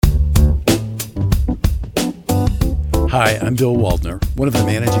Hi, I'm Bill Waldner, one of the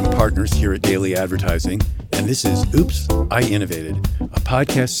managing partners here at Dailey Advertising, and this is Oops, I Innovated, a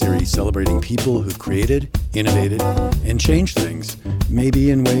podcast series celebrating people who've created, innovated, and changed things, maybe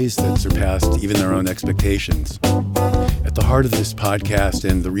in ways that surpassed even their own expectations. At the heart of this podcast,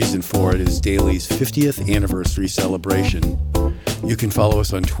 and the reason for it, is Dailey's 50th anniversary celebration. You can follow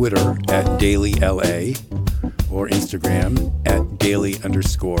us on Twitter at DaileyLA or Instagram at Dailey_LA,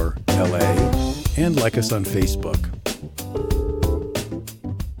 and like us on Facebook.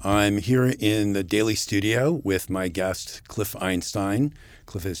 I'm here in the Dailey studio with my guest, Cliff Einstein.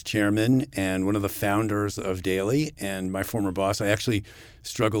 Cliff is chairman and one of the founders of Dailey and my former boss. I actually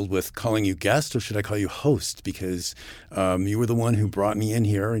struggled with calling you guest, or should I call you host? Because you were the one who brought me in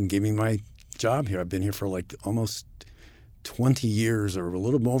here and gave me my job here. I've been here for like almost 20 years, or a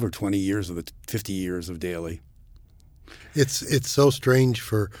little more over 20 years of the 50 years of Dailey. It's so strange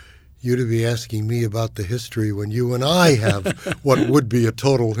for you to be asking me about the history when you and I have what would be a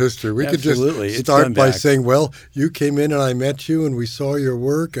total history. We Absolutely. Could just start by saying, well, you came in and I met you and we saw your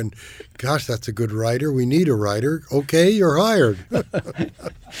work and gosh, that's a good writer. We need a writer. Okay, you're hired.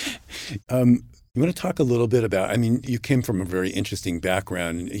 You want to talk a little bit about, you came from a very interesting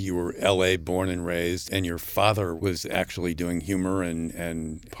background. You were L.A. born and raised, and your father was actually doing humor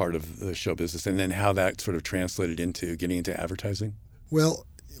and part of the show business, and then how that sort of translated into getting into advertising? Well,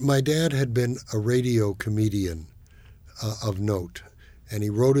 my dad had been a radio comedian of note, and he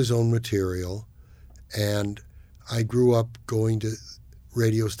wrote his own material, and I grew up going to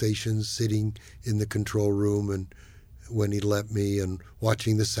radio stations, sitting in the control room and when he let me, and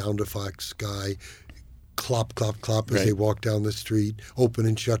watching the sound effects guy clop, clop, clop as they walk down the street, open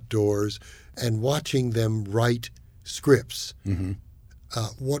and shut doors, and watching them write scripts. Mm-hmm.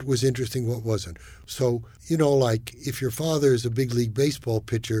 What was interesting, what wasn't. So, like if your father is a big league baseball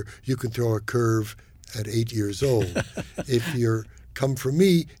pitcher, you can throw a curve at 8 years old. If you're come from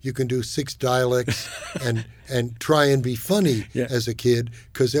me, you can do 6 dialects and try and be funny as a kid,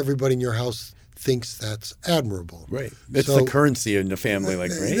 because everybody in your house thinks that's admirable. Right. That's the currency in the family, right?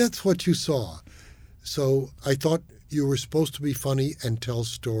 That's what you saw. So I thought you were supposed to be funny and tell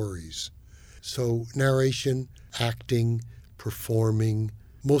stories. So narration, acting, performing,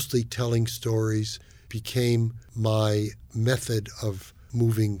 mostly telling stories became my method of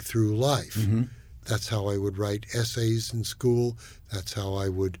moving through life. Mm-hmm. That's how I would write essays in school. That's how I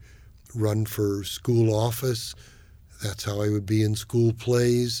would run for school office. That's how I would be in school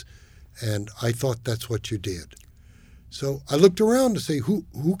plays. And I thought that's what you did. So I looked around to say, who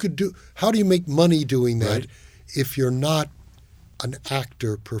could do, how do you make money doing that if you're not an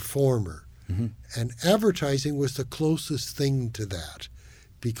actor, performer? Mm-hmm. And advertising was the closest thing to that,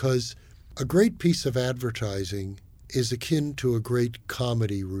 because a great piece of advertising is akin to a great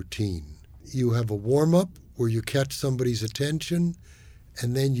comedy routine. You have a warm-up where you catch somebody's attention,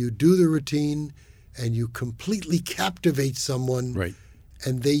 and then you do the routine, and you completely captivate someone. Right.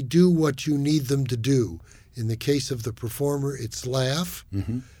 And they do what you need them to do. In the case of the performer, it's laugh.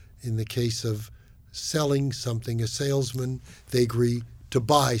 Mm-hmm. In the case of selling something, a salesman, they agree to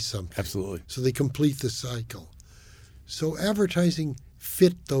buy something. Absolutely. So they complete the cycle. So advertising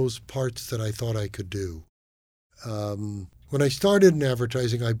fit those parts that I thought I could do. When I started in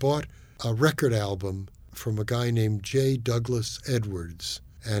advertising, I bought a record album from a guy named J. Douglas Edwards,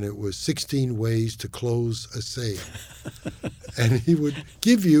 and it was 16 Ways to Close a Sale. And he would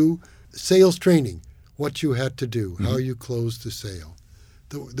give you sales training, what you had to do, how you closed the sale.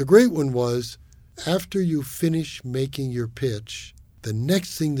 The great one was, after you finish making your pitch, the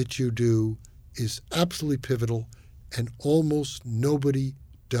next thing that you do is absolutely pivotal, and almost nobody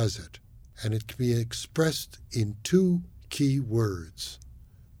does it. And it can be expressed in 2 key words.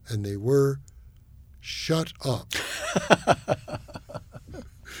 And they were, shut up.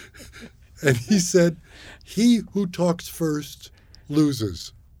 And he said, he who talks first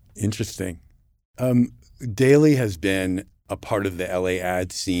loses. Interesting. Dailey has been a part of the LA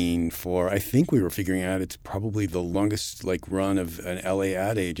ad scene for, I think we were figuring out, it's probably the longest run of an LA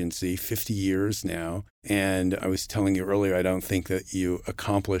ad agency, 50 years now. And I was telling you earlier, I don't think that you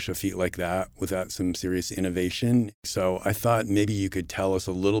accomplish a feat like that without some serious innovation. So I thought maybe you could tell us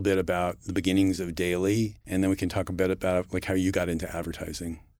a little bit about the beginnings of Dailey, and then we can talk a bit about how you got into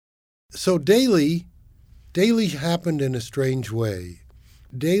advertising. So Dailey happened in a strange way.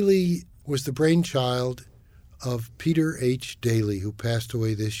 Dailey was the brainchild of Peter H. Dailey, who passed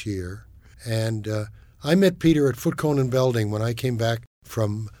away this year. And I met Peter at Foot Cone and Belding when I came back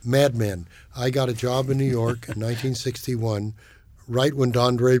from Mad Men. I got a job in New York in 1961 right when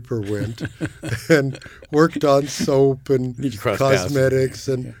Don Draper went, and worked on soap and cosmetics,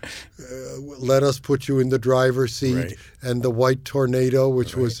 and let us put you in the driver's seat, and the White Tornado,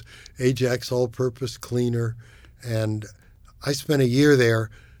 which was Ajax all-purpose cleaner. And I spent a year there,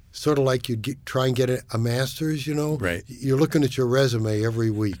 sort of like you'd try and get a master's, you know? Right. You're looking at your resume every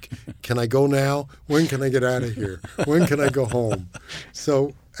week. Can I go now? When can I get out of here? When can I go home?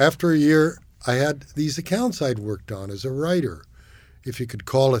 So after a year, I had these accounts I'd worked on as a writer, if you could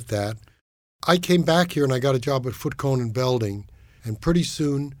call it that. I came back here and I got a job at Foot, Cone and Belding, and pretty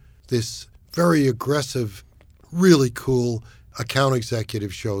soon this very aggressive, really cool account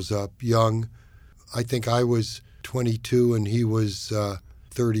executive shows up, young. I think I was 22 and he was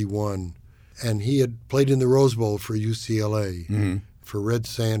 31. And he had played in the Rose Bowl for UCLA, for Red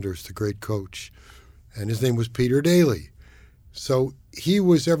Sanders, the great coach. And his name was Peter Dailey. So he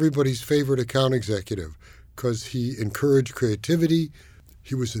was everybody's favorite account executive because he encouraged creativity.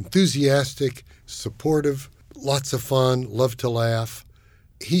 He was enthusiastic, supportive, lots of fun, loved to laugh.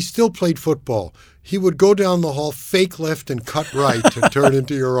 He still played football. He would go down the hall, fake left and cut right to turn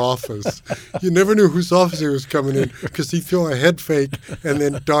into your office. You never knew whose office he was coming in because he'd throw a head fake and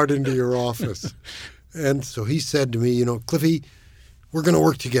then dart into your office. And so he said to me, you know, Cliffy, we're going to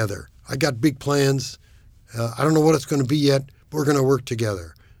work together. I got big plans. I don't know what it's going to be yet, but we're going to work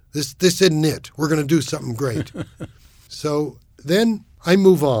together. This isn't it. We're going to do something great. So then I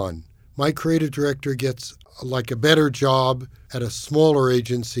move on. My creative director gets like a better job at a smaller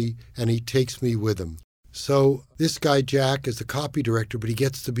agency, and he takes me with him. So this guy, Jack, is the copy director, but he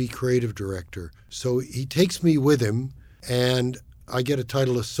gets to be creative director. So he takes me with him, and I get a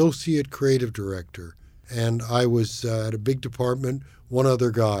title associate creative director. And I was at a big department, one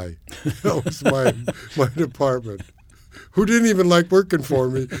other guy. That was my department, who didn't even like working for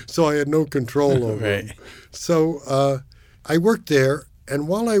me, so I had no control over him. So I worked there, and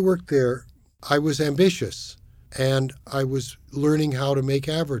while I worked there, I was ambitious, and I was learning how to make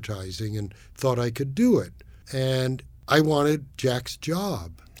advertising and thought I could do it. And I wanted Jack's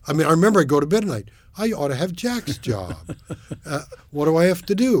job. I mean, I remember I'd go to bed at night. I ought to have Jack's job. What do I have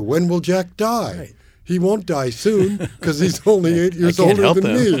to do? When will Jack die? Right. He won't die soon because he's only 8 years older than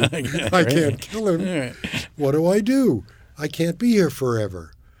me. I can't kill him. Right. What do I do? I can't be here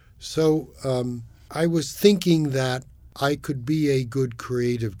forever. So I was thinking that I could be a good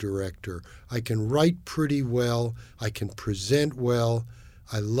creative director. I can write pretty well. I can present well.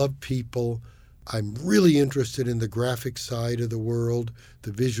 I love people. I'm really interested in the graphic side of the world,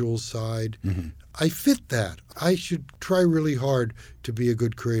 the visual side. Mm-hmm. I fit that. I should try really hard to be a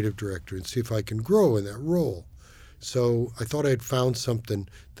good creative director and see if I can grow in that role. So I thought I had found something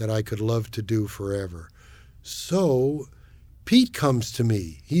that I could love to do forever. So Pete comes to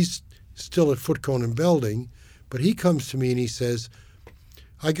me. He's still at Foot, Cone and Belding, but he comes to me and he says,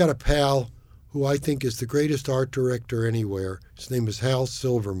 I got a pal who I think is the greatest art director anywhere. His name is Hal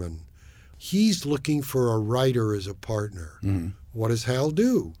Silverman. He's looking for a writer as a partner. Mm-hmm. What does Hal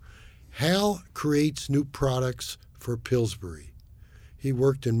do? Hal creates new products for Pillsbury. He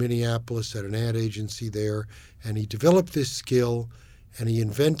worked in Minneapolis at an ad agency there, and he developed this skill, and he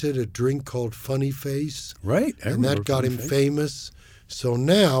invented a drink called Funny Face. Right. And that got him famous. So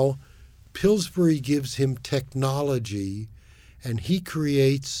now Pillsbury gives him technology, and he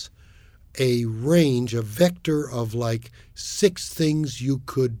creates a range, a vector of like 6 things you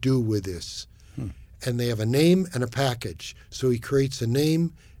could do with this. And they have a name and a package. So he creates a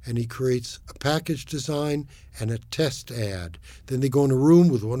name, and he creates a package design and a test ad. Then they go in a room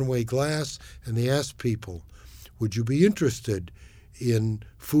with one-way glass, and they ask people, would you be interested in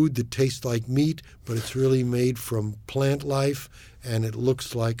food that tastes like meat, but it's really made from plant life, and it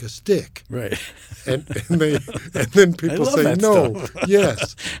looks like a stick? Right. And then people say, no,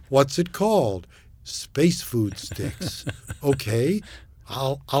 yes. What's it called? Space food sticks. Okay,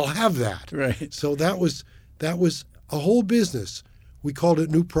 I'll have that. Right. So that was a whole business. We called it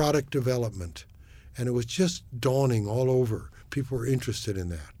new product development, and it was just dawning all over. People were interested in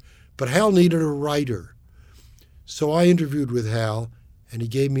that. But Hal needed a writer. So I interviewed with Hal, and he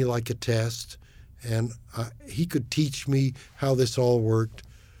gave me like a test, and he could teach me how this all worked.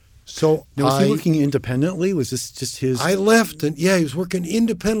 So now, was he working independently? Was this just his? I left, and he was working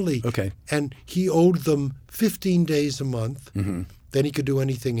independently. Okay. And he owed them 15 days a month. Mm-hmm. Then he could do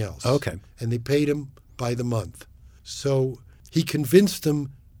anything else. Okay. And they paid him by the month. So he convinced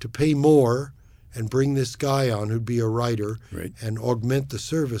them to pay more and bring this guy on who'd be a writer, right, and augment the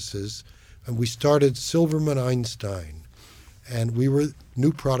services. And we started Silverman Einstein. And we were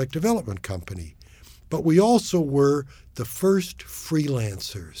new product development company. But we also were the first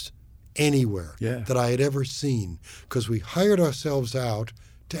freelancers anywhere Yeah. that I had ever seen, because we hired ourselves out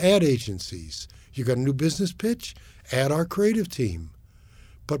to ad agencies. You got a new business pitch? Add our creative team.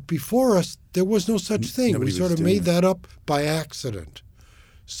 But before us, there was no such thing. Nobody We sort was of doing made that up by accident.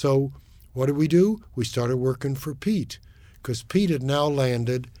 So what did we do? We started working for Pete, because Pete had now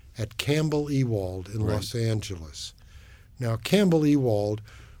landed at Campbell Ewald in Right. Los Angeles. Now, Campbell Ewald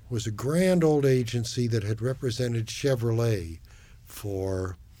was a grand old agency that had represented Chevrolet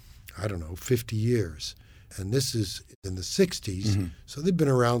for, 50 years. And this is in the 60s, so they've been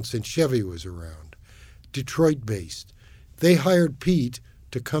around since Chevy was around. Detroit-based. They hired Pete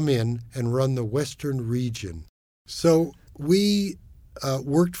to come in and run the Western region. So we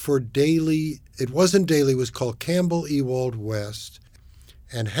worked for Dailey. It wasn't Dailey, it was called Campbell Ewald West.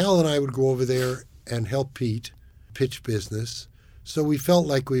 And Hal and I would go over there and help Pete pitch business. So we felt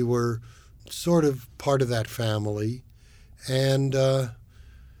like we were sort of part of that family. And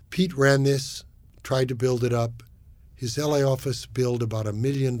Pete ran this, tried to build it up. His LA office billed about $1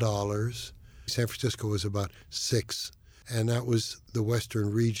 million. San Francisco was about $6 million, and that was the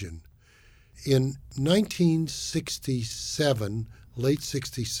Western region. In 1967, late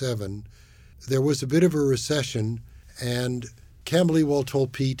 67, there was a bit of a recession, and Campbell Ewald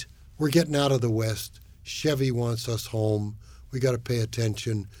told Pete, we're getting out of the West. Chevy wants us home. We got to pay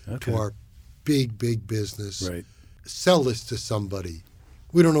attention to our big, big business. Right. Sell this to somebody.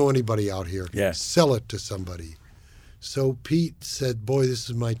 We don't know anybody out here. Yeah. Sell it to somebody. So Pete said, boy, this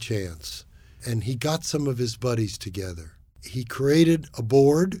is my chance. And he got some of his buddies together. He created a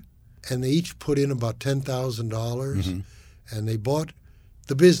board, and they each put in about $10,000, and they bought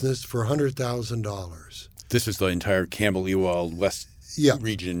the business for $100,000. This is the entire Campbell Ewald West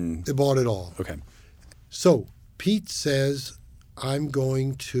region. They bought it all. Okay. So Pete says, I'm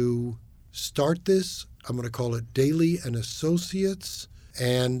going to start this. I'm going to call it Dailey and Associates,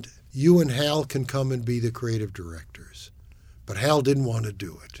 and you and Hal can come and be the creative directors. But Hal didn't want to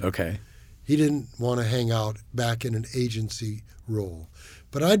do it. Okay. He didn't want to hang out back in an agency role.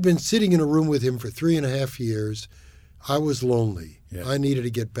 But I'd been sitting in a room with him for 3.5 years. I was lonely. Yeah. I needed to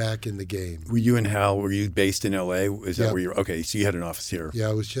get back in the game. Were you and Hal, were you based in L.A.? Is that Yeah. where you're? Okay, so you had an office here. Yeah,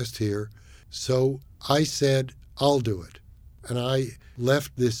 I was just here. So I said, I'll do it. And I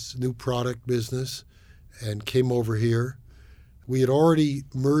left this new product business and came over here. We had already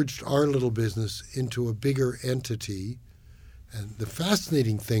merged our little business into a bigger entity. And the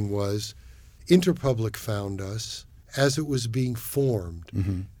fascinating thing was Interpublic found us as it was being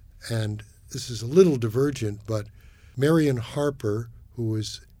formed. And this is a little divergent, but Marion Harper, who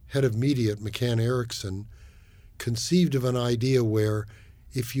was head of media at McCann Erickson, conceived of an idea where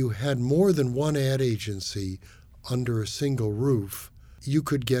if you had more than one ad agency under a single roof, you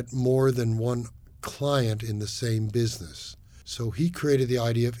could get more than one client in the same business. So he created the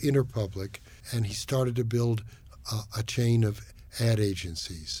idea of Interpublic, and he started to build a chain of ad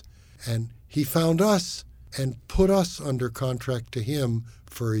agencies. And he found us and put us under contract to him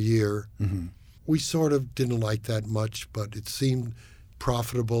for a year. We sort of didn't like that much, but it seemed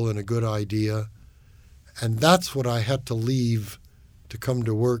profitable and a good idea. And that's what I had to leave to come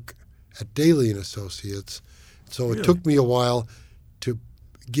to work at Dailey and Associates. So it took me a while to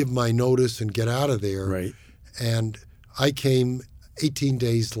give my notice and get out of there. Right. And I came 18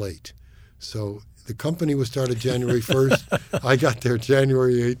 days late. So the company was started January 1st. I got there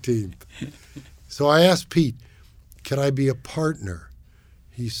January 18th. So I asked Pete, can I be a partner?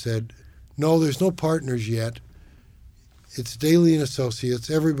 He said, no, there's no partners yet. It's Dailey and Associates.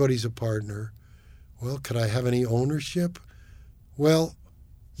 Everybody's a partner. Well, could I have any ownership? Well,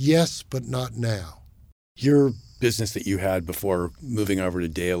 yes, but not now. Your business that you had before moving over to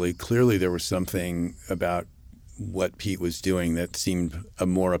Dailey, clearly there was something about what Pete was doing that seemed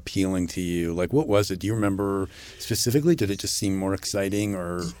more appealing to you. Like, what was it? Do you remember specifically? Did it just seem more exciting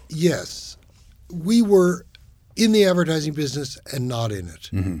or? Yes. We were in the advertising business and not in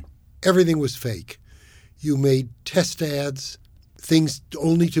it. Everything was fake. You made test ads, things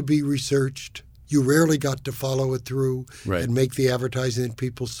only to be researched. You rarely got to follow it through and make the advertising that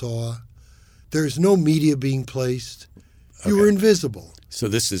people saw. There's no media being placed. You were invisible. So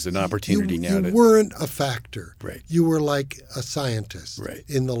this is an opportunity now. You weren't a factor. Right. You were like a scientist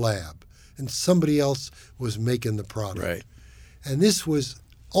in the lab, and somebody else was making the product. Right. And this was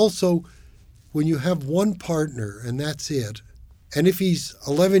also when you have one partner and that's it, and if he's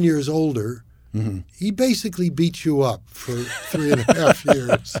 11 years older, he basically beats you up for 3.5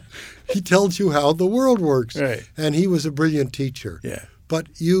 years. He tells you how the world works. Right. And he was a brilliant teacher. Yeah. But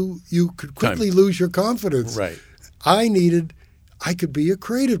you could quickly lose your confidence. Right. I could be a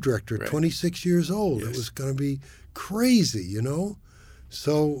creative director at 26 years old. It was going to be crazy, you know?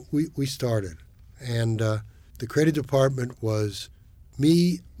 So we started. And the creative department was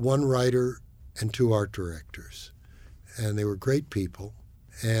me, one writer, and 2 art directors. And they were great people.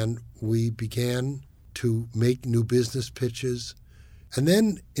 And we began to make new business pitches. And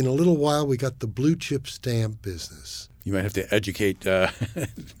then in a little while, we got the blue chip stamp business. You might have to educate.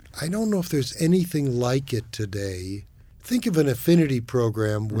 I don't know if there's anything like it today. Think of an affinity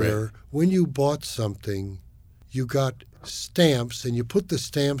program where when you bought something, you got stamps, and you put the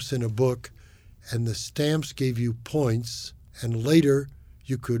stamps in a book, and the stamps gave you points, and later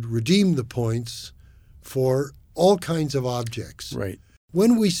you could redeem the points for all kinds of objects. Right.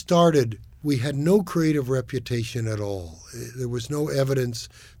 When we started, we had no creative reputation at all. There was no evidence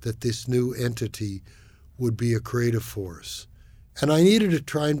that this new entity would be a creative force. And I needed to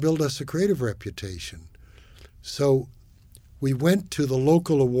try and build us a creative reputation. So we went to the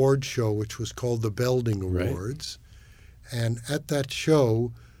local award show, which was called the Belding Awards. Right. And at that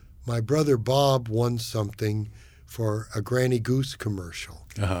show, my brother Bob won something for a Granny Goose commercial.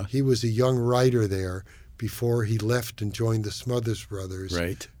 Uh-huh. He was a young writer there before he left and joined the Smothers Brothers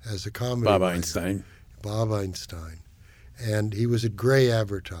as a comedy Bob writer. Einstein. Bob Einstein. And he was at Gray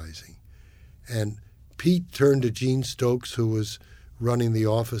Advertising. And Pete turned to Gene Stokes, who was running the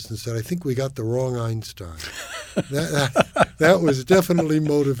office, and said, I think we got the wrong Einstein. that was definitely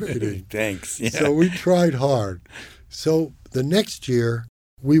motivating. Thanks. Yeah. So we tried hard. So the next year,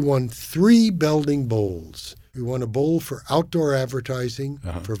 we won 3 Belding Bowls. We won a bowl for outdoor advertising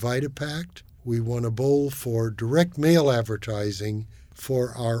for Vitapact. We won a bowl for direct mail advertising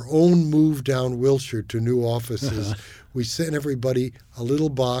for our own move down Wilshire to new offices. We sent everybody a little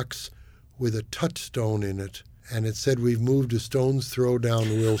box with a touchstone in it, and it said, we've moved a stone's throw down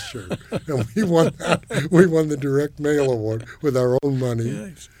Wilshire. And we won that. We won the direct mail award with our own money.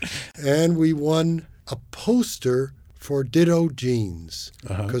 Yes. And we won a poster for Ditto jeans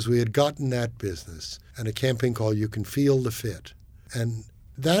because we had gotten that business, and a campaign called You Can Feel the Fit. And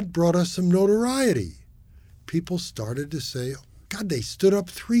that brought us some notoriety. People started to say, God, they stood up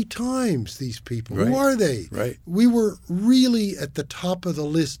 3 times, these people. Right. Who are they? Right. We were really at the top of the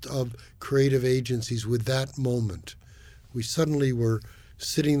list of creative agencies with that moment. We suddenly were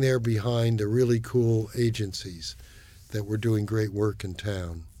sitting there behind the really cool agencies that were doing great work in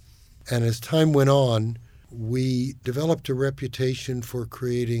town. And as time went on, we developed a reputation for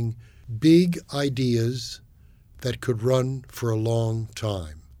creating big ideas that could run for a long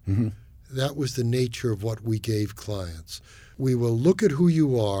time. Mm-hmm. That was the nature of what we gave clients. We will look at who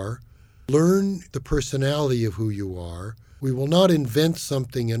you are, learn the personality of who you are. We will not invent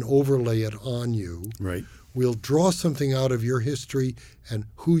something and overlay it on you. Right. We'll draw something out of your history and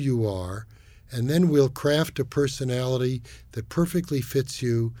who you are, and then we'll craft a personality that perfectly fits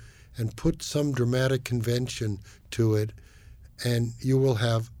you and put some dramatic convention to it, and you will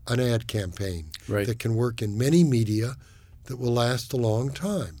have an ad campaign that can work in many media that will last a long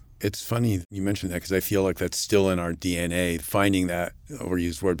time. It's funny you mentioned that because I feel like that's still in our DNA, finding that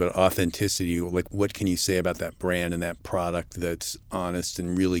overused word, but authenticity. Like, what can you say about that brand and that product that's honest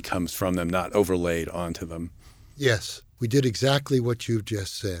and really comes from them, not overlaid onto them? Yes, we did exactly what you've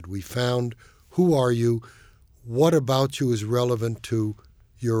just said. We found who are you, what about you is relevant to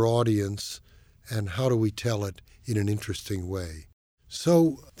your audience, and how do we tell it in an interesting way.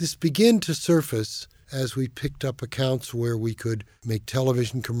 So this began to surface as we picked up accounts where we could make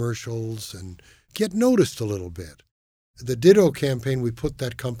television commercials and get noticed a little bit. The Ditto campaign, we put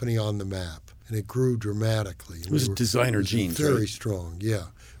that company on the map, and it grew dramatically. It was designer jeans, very strong, yeah.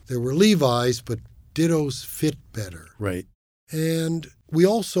 There were Levi's, but Dittos fit better. Right. And we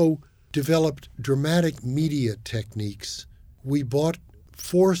also developed dramatic media techniques. We bought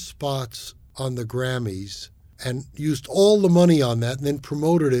 4 spots on the Grammys and used all the money on that and then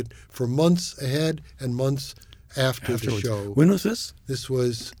promoted it for months ahead and months afterwards. The show. When was this? This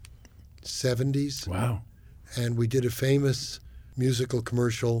was 70s. Wow. And we did a famous musical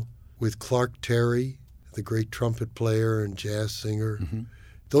commercial with Clark Terry, the great trumpet player and jazz singer. Mm-hmm.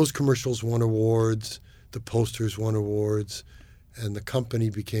 Those commercials won awards, the posters won awards, and the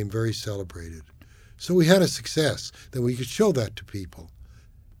company became very celebrated. So we had a success that we could show that to people.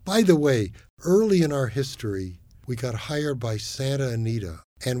 By the way, early in our history, we got hired by Santa Anita,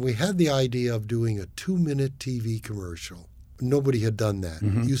 and we had the idea of doing a 2-minute TV commercial. Nobody had done that.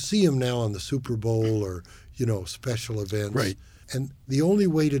 Mm-hmm. You see them now on the Super Bowl or, special events. Right. And the only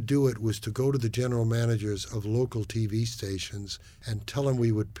way to do it was to go to the general managers of local TV stations and tell them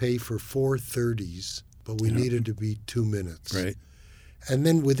we would pay for 4 30s, but we needed to be 2 minutes. Right. And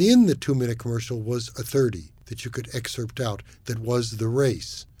then within the 2-minute commercial was a 30 that you could excerpt out that was the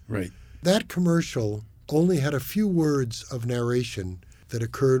race. Right. That commercial only had a few words of narration that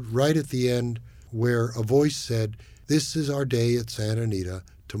occurred right at the end where a voice said, "This is our day at Santa Anita.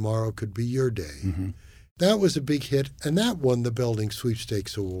 Tomorrow could be your day." Mm-hmm. That was a big hit, and that won the Belding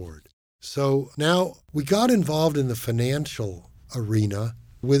Sweepstakes Award. So now we got involved in the financial arena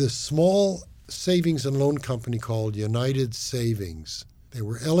with a small savings and loan company called United Savings. They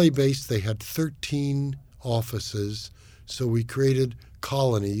were LA-based. They had 13 offices, so we created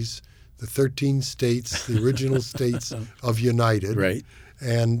colonies, the 13 states, the original states of United. Right.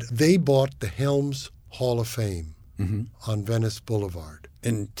 And they bought the Helms Hall of Fame on Venice Boulevard.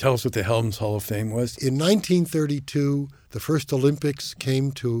 And tell us what the Helms Hall of Fame was. In 1932, the first Olympics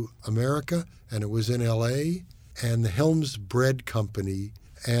came to America, and it was in L.A., and the Helms Bread Company,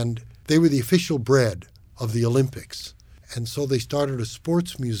 and they were the official bread of the Olympics. And so they started a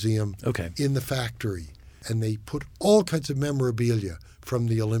sports museum in the factory, and they put all kinds of memorabilia from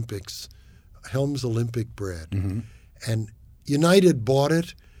the Olympics, Helms Olympic bread. Mm-hmm. And United bought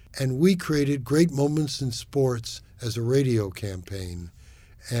it, and we created Great Moments in Sports as a radio campaign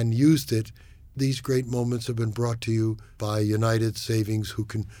and used it. These great moments have been brought to you by United Savings, who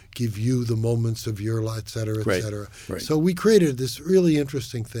can give you the moments of your life, et cetera, et cetera. Right. So we created this really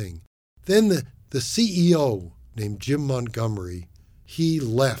interesting thing. Then the CEO, named Jim Montgomery, he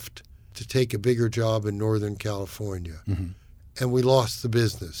left to take a bigger job in Northern California, and we lost the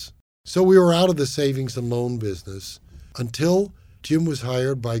business. So we were out of the savings and loan business until Jim was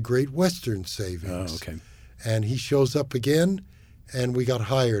hired by Great Western Savings. Oh, okay. And he shows up again, and we got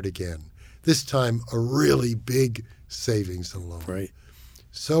hired again. This time, a really big savings and loan. Right.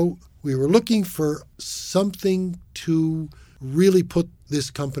 So we were looking for something to really put this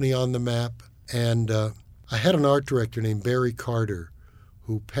company on the map. And I had an art director named Barry Carter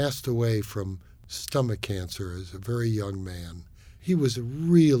who passed away from stomach cancer as a very young man. He was a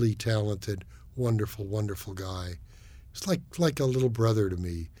really talented, wonderful, wonderful guy. It's like a little brother to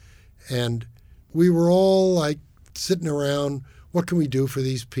me. And we were all like sitting around, what can we do for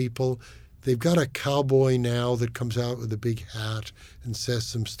these people? They've got a cowboy now that comes out with a big hat and says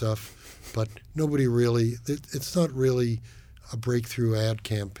some stuff, but nobody really, it's not really a breakthrough ad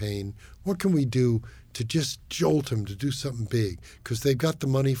campaign. What can we do to just jolt them to do something big? Because they've got the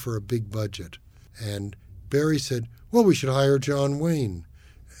money for a big budget. And Barry said, well, we should hire John Wayne.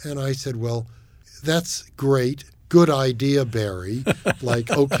 And I said, well, that's great. Good idea, Barry.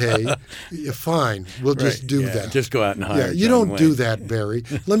 Like, okay, fine, we'll just do that. Just go out and hire you John don't Wayne. do that, Barry.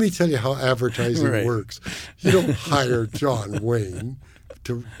 Let me tell you how advertising works. You don't hire John Wayne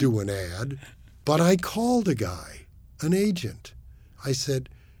to do an ad. But I called a guy, an agent. I said,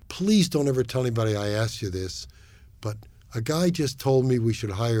 please don't ever tell anybody I asked you this, but a guy just told me we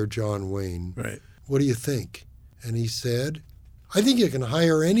should hire John Wayne. Right. What do you think? And he said, I think you can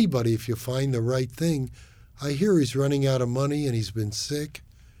hire anybody if you find the right thing. I hear he's running out of money and he's been sick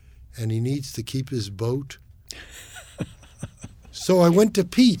and he needs to keep his boat. So I went to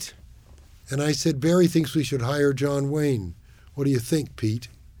Pete and I said, Barry thinks we should hire John Wayne. What do you think, Pete?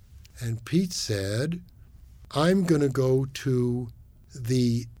 And Pete said, I'm going to go to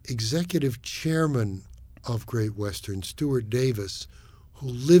the executive chairman of Great Western, Stuart Davis, who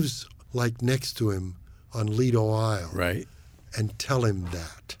lives like next to him on Lido Isle. Right. And tell him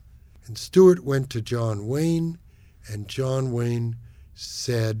that. And Stuart went to John Wayne, and John Wayne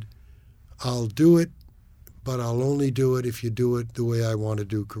said, I'll do it, but I'll only do it if you do it the way I want to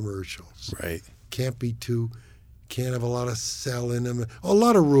do commercials. Right. Can't have a lot of sell in them. A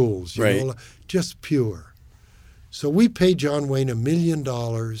lot of rules, you know, just pure. So we paid John Wayne $1 million in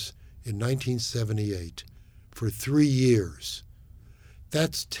 1978 for 3 years.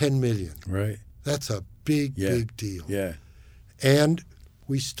 That's $10 million. Right. That's a big deal. Yeah. And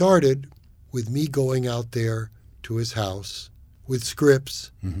we started with me going out there to his house with scripts,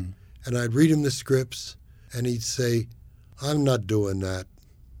 and I'd read him the scripts, and he'd say, I'm not doing that.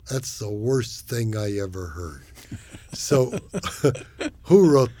 That's the worst thing I ever heard. So who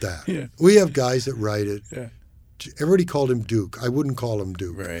wrote that? Yeah. We have guys that write it. Yeah. Everybody called him Duke. I wouldn't call him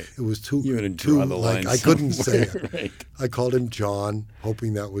Duke. Right. It was too like I couldn't say it. Right. I called him John,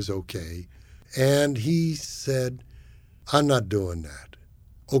 hoping that was okay. And he said, I'm not doing that.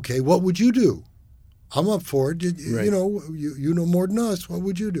 Okay, what would you do? I'm up for it. You know, you know more than us. What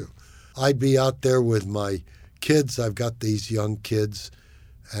would you do? I'd be out there with my kids. I've got these young kids,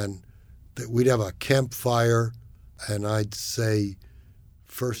 and we'd have a campfire, and I'd say,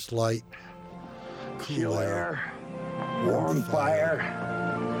 first light, cool air, warm fire,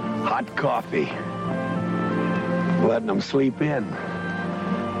 hot coffee. Letting them sleep in.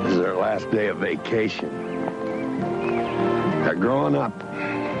 This is their last day of vacation. They're growing up.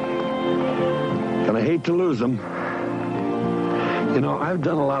 And I hate to lose them. You know, I've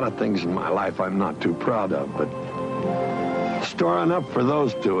done a lot of things in my life I'm not too proud of, but storing up for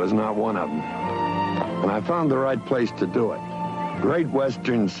those two is not one of them. And I found the right place to do it. Great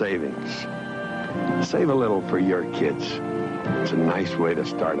Western Savings. Save a little for your kids. It's a nice way to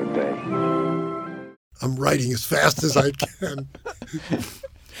start a day. I'm writing as fast as I can.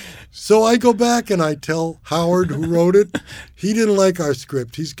 So I go back and I tell Howard, who wrote it, he didn't like our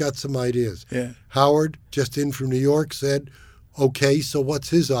script. He's got some ideas. Yeah. Howard, just in from New York, said, okay, so what's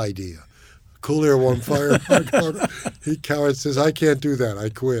his idea? Cool Air, Warm Fire. Howard says, I can't do that. I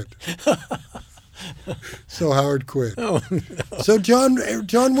quit. So Howard quit. Oh, no. So John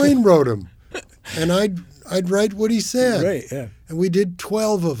Wayne wrote him, and I'd write what he said. Right, yeah. And we did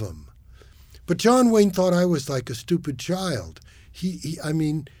 12 of them. But John Wayne thought I was like a stupid child. I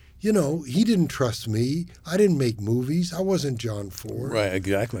mean, you know, he didn't trust me. I didn't make movies. I wasn't John Ford. Right,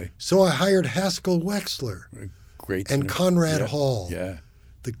 exactly. So I hired Haskell Wexler Great and Conrad Hall, Yeah.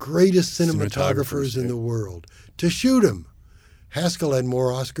 the greatest cinematographers in the world, to shoot him. Haskell had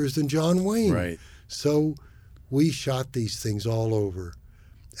more Oscars than John Wayne. Right. So we shot these things all over.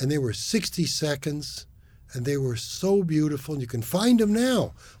 And they were 60 seconds, and they were so beautiful. And you can find them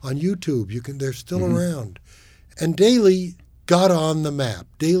now on YouTube. They're still around. And Dailey got on the map.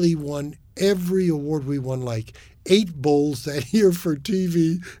 Dailey won every award. We won like 8 bowls that year for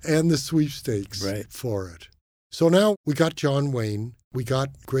TV and the sweepstakes for it. So now we got John Wayne. We got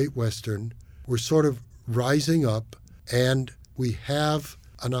Great Western. We're sort of rising up, and we have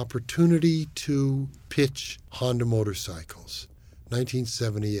an opportunity to pitch Honda motorcycles,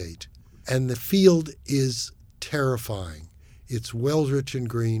 1978. And the field is terrifying. It's Weldrich and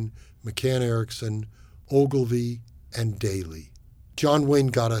Green, McCann Erickson, Ogilvy, and Dailey. John Wayne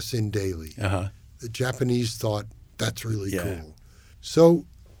got us in Dailey. The Japanese thought, that's really cool. So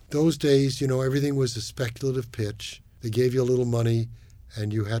those days, you know, everything was a speculative pitch. They gave you a little money,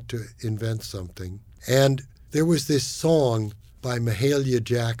 and you had to invent something. And there was this song by Mahalia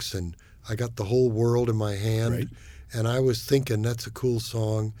Jackson, I Got the Whole World in My Hand. Right. And I was thinking, that's a cool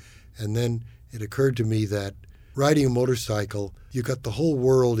song. And then it occurred to me that riding a motorcycle, you got the whole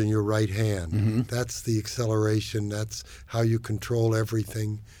world in your right hand. That's the acceleration. That's how you control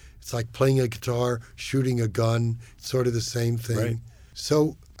everything. It's like playing a guitar, shooting a gun. It's sort of the same thing. Right.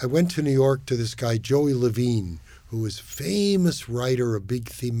 So I went to New York to this guy, Joey Levine, who was a famous writer of big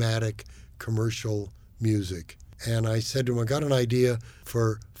thematic commercial music. And I said to him, I got an idea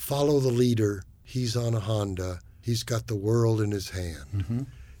for Follow the Leader. He's on a Honda. He's got the world in his hand.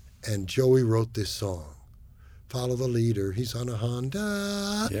 And Joey wrote this song. Follow the leader. He's on a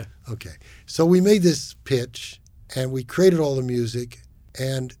Honda. Yeah. Okay. So we made this pitch, and we created all the music,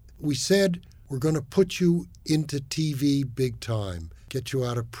 and we said, we're going to put you into TV big time, get you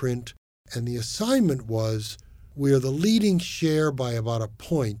out of print. And the assignment was, we are the leading share by about a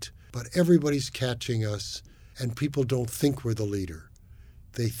point, but everybody's catching us, and people don't think we're the leader.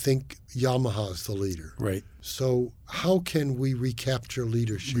 They think Yamaha's the leader. Right. So how can we recapture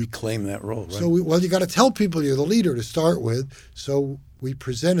leadership? Reclaim that role, right? So, you got to tell people you're the leader to start with. So we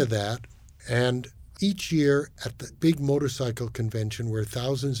presented that, and each year at the big motorcycle convention where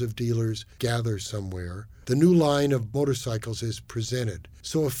thousands of dealers gather somewhere, the new line of motorcycles is presented.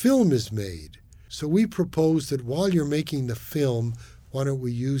 So a film is made. So we proposed that while you're making the film, why don't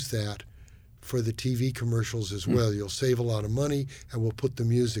we use that for the TV commercials as well? You'll save a lot of money, and we'll put the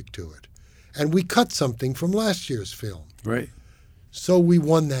music to it. And we cut something from last year's film. Right. So we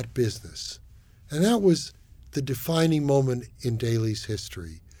won that business. And that was the defining moment in Dailey's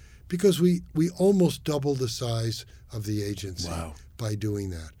history, because we almost doubled the size of the agency by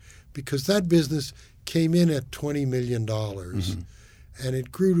doing that. Because that business came in at $20 million, and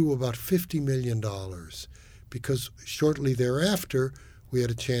it grew to about $50 million, because shortly thereafter, we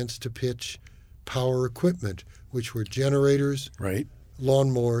had a chance to pitch power equipment, which were generators,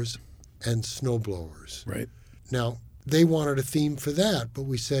 lawnmowers, and snowblowers. Right. Now, they wanted a theme for that, but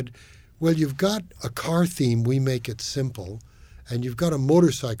we said, well, you've got a car theme, we make it simple, and you've got a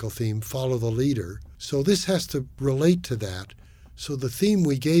motorcycle theme, Follow the Leader, so this has to relate to that. So the theme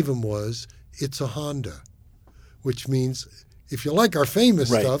we gave them was, it's a Honda, which means if you like our famous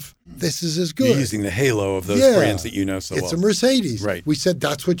stuff, this is as good. You're using the halo of those brands that you know so well. It's a Mercedes. Right. We said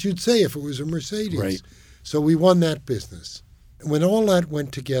that's what you'd say if it was a Mercedes. Right. So we won that business. When all that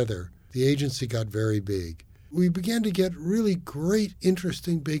went together, the agency got very big. We began to get really great,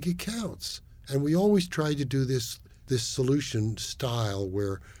 interesting, big accounts. And we always tried to do this solution style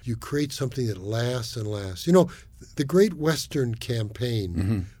where you create something that lasts and lasts. You know, the Great Western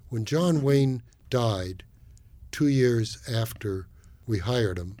campaign, when John Wayne died, 2 years after we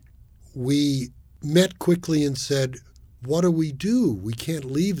hired him, we met quickly and said, what do? We can't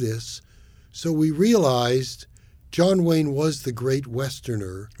leave this. So we realized John Wayne was the great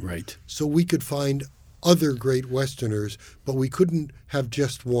Westerner. Right. So we could find other great Westerners, but we couldn't have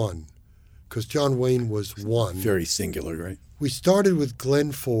just one, because John Wayne was one. Very singular, right? We started with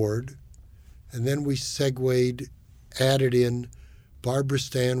Glenn Ford, and then we added in Barbara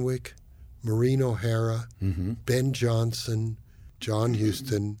Stanwyck, Maureen O'Hara, Ben Jonson, John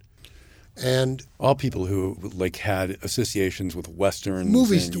Huston, and all people who like had associations with westerns,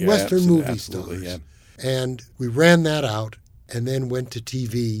 Western movie absolutely, stars. Yeah. And we ran that out, and then went to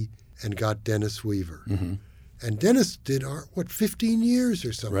TV and got Dennis Weaver. And Dennis did 15 years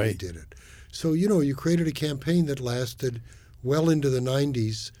or something. Right. He did it. So you created a campaign that lasted well into the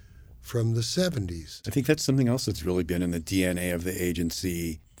 90s from the 70s. I think that's something else that's really been in the DNA of the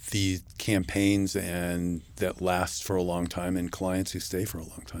agency, these campaigns and that last for a long time and clients who stay for a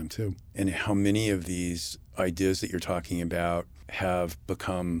long time too. And how many of these ideas that you're talking about have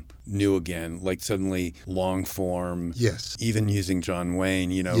become new again, like suddenly long form. Yes. Even using John Wayne,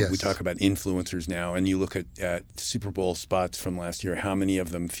 Yes. We talk about influencers now, and you look at Super Bowl spots from last year, how many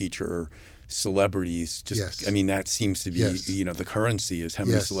of them feature celebrities? Yes. I mean, that seems to be, Yes. The currency is how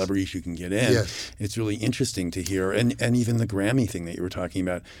many Yes. celebrities you can get in. Yes. It's really interesting to hear. And even the Grammy thing that you were talking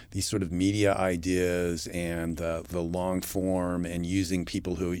about, these sort of media ideas and the long form and using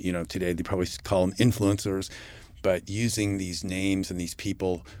people who, today they probably call them influencers, but using these names and these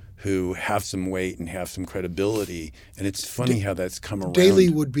people who have some weight and have some credibility. And it's funny how that's come around.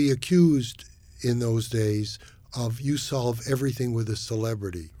 Dailey would be accused in those days of you solve everything with a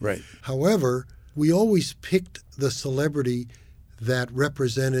celebrity. Right. However, we always picked the celebrity that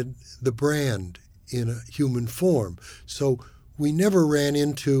represented the brand in a human form. So we never ran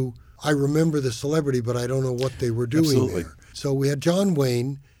into, I remember the celebrity, but I don't know what they were doing Absolutely. there. So we had John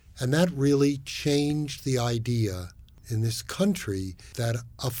Wayne, and that really changed the idea in this country that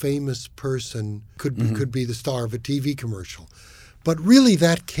a famous person could be the star of a TV commercial. But really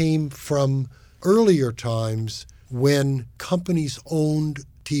that came from earlier times when companies owned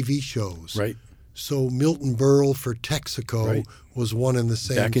TV shows. Right. So Milton Berle for Texaco Right. was one and the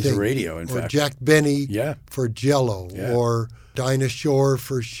same Back thing. into radio, in or fact. Jack Benny Yeah. for Jell-O, Yeah. or Dinah Shore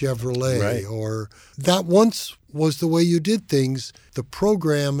for Chevrolet, Right. or that once was the way you did things. The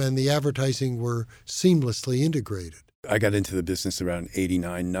program and the advertising were seamlessly integrated. I got into the business around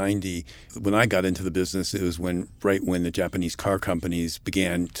 89, 90. When I got into the business, it was right when the Japanese car companies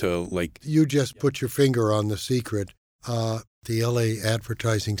began to You just put your finger on the secret. The LA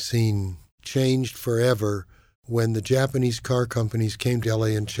advertising scene changed forever when the Japanese car companies came to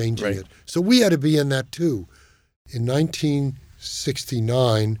LA and changing Right. it. So we had to be in that too. In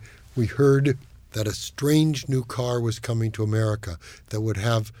 1969, we heard that a strange new car was coming to America that would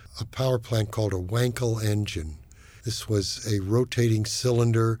have a power plant called a Wankel engine. This was a rotating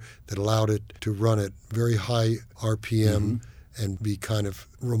cylinder that allowed it to run at very high RPM and be kind of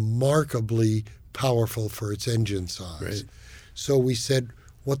remarkably powerful for its engine size. Right. So we said,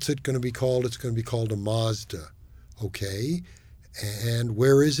 what's it going to be called? It's going to be called a Mazda. Okay. And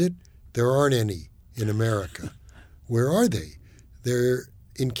where is it? There aren't any in America. Where are they? They're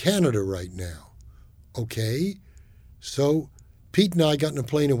in Canada right now. Okay. So Pete and I got in a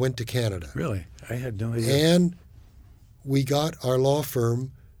plane and went to Canada. Really? I had no idea. And we got our law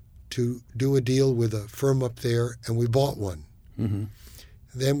firm to do a deal with a firm up there, and we bought one. Mm-hmm.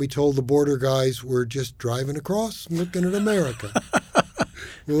 Then we told the border guys we're just driving across and looking at America.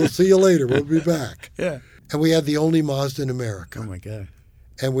 We'll see you later. We'll be back. Yeah. And we had the only Mazda in America. Oh, my God.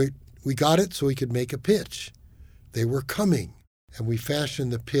 And we got it so we could make a pitch. They were coming. And we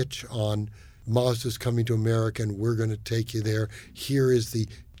fashioned the pitch on Mazda's coming to America, and we're going to take you there. Here is the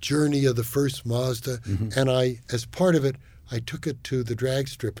journey of the first Mazda. And as part of it, I took it to the drag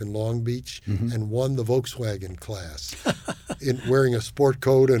strip in Long Beach and won the Volkswagen class in wearing a sport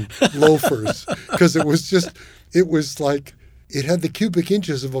coat and loafers, because it was like it had the cubic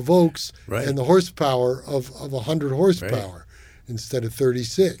inches of a Volks Right. and the horsepower of 100 horsepower instead of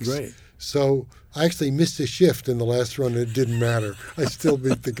 36. Right. So I actually missed a shift in the last run, and it didn't matter. I still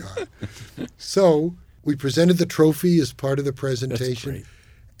beat the guy. So we presented the trophy as part of the presentation. That's great.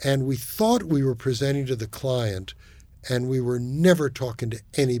 And we thought we were presenting to the client, and we were never talking to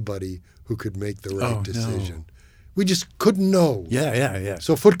anybody who could make the right decision. No. We just couldn't know. Yeah.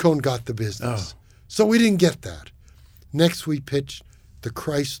 So Footcone got the business. So we didn't get that. Next, we pitched the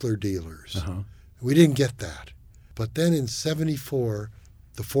Chrysler dealers. We didn't get that. But then in 74,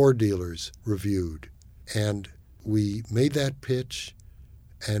 the Ford dealers reviewed. And we made that pitch,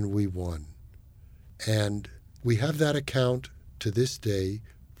 and we won. And we have that account to this day,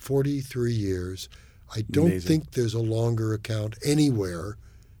 43 years. I don't Amazing. think there's a longer account anywhere.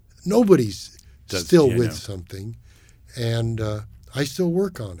 Nobody's with something, and I still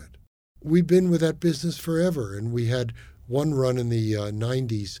work on it. We've been with that business forever, and we had one run in the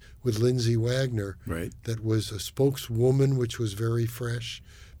 90s with Lindsay Wagner that was a spokeswoman, which was very fresh.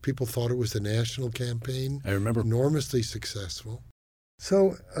 People thought it was the national campaign. I remember. Enormously successful.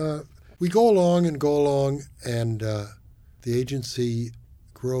 So we go along, and the agency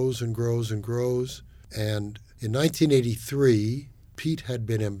grows and grows and grows. And in 1983, Pete had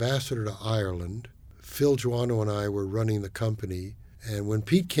been ambassador to Ireland. Phil Joanno and I were running the company. And when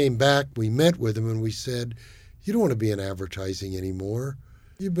Pete came back, we met with him and we said, you don't want to be in advertising anymore.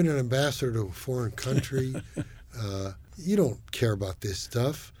 You've been an ambassador to a foreign country. You don't care about this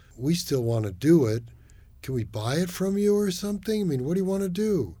stuff. We still want to do it. Can we buy it from you or something? I mean, what do you want to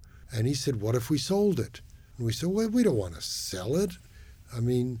do? And he said, what if we sold it? And we said, well, we don't want to sell it. I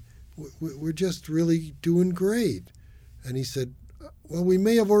mean, we're just really doing great. And he said, well, we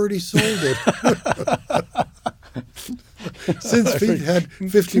may have already sold it. Since Pete had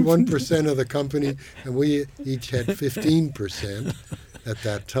 51% of the company and we each had 15% at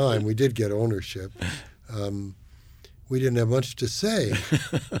that time, we did get ownership. We didn't have much to say.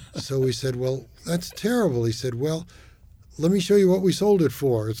 So we said, well, that's terrible. He said, well, let me show you what we sold it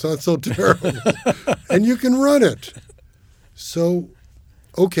for. It's not so terrible. And you can run it. So,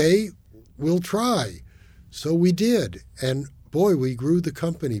 okay, we'll try. So we did. And boy, we grew the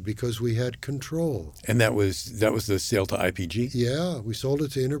company because we had control. And that was the sale to IPG? Yeah, we sold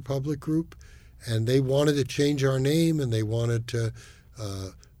it to Interpublic Group, and they wanted to change our name, and they wanted to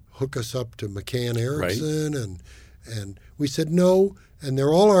hook us up to McCann Erickson, and we said no, and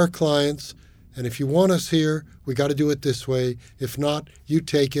they're all our clients, and if you want us here, we got to do it this way. If not, you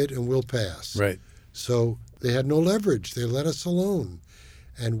take it, and we'll pass. Right. So they had no leverage. They let us alone,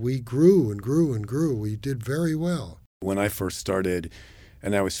 and we grew and grew and grew. We did very well. When I first started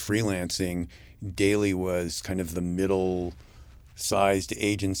and I was freelancing, Dailey was kind of the middle-sized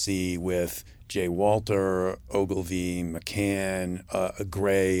agency with J. Walter, Ogilvy, McCann,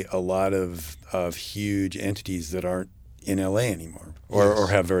 Gray, a lot of huge entities that aren't in L.A. anymore or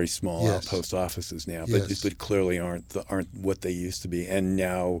have very small post offices now, but clearly aren't what they used to be. And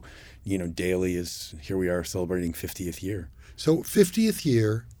now, Dailey is, here we are celebrating 50th year. So 50th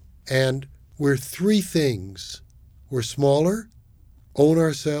year, and we're three things. We're smaller, own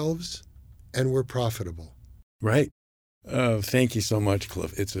ourselves, and we're profitable. Right. Oh, thank you so much,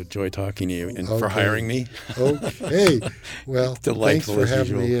 Cliff. It's a joy talking to you and for hiring me. Okay. Well, delightful thanks for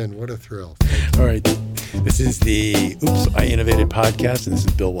having usual. me in. What a thrill. All right. This is the Oops, I Innovated podcast, and this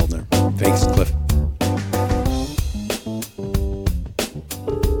is Bill Waldner. Thanks, Cliff.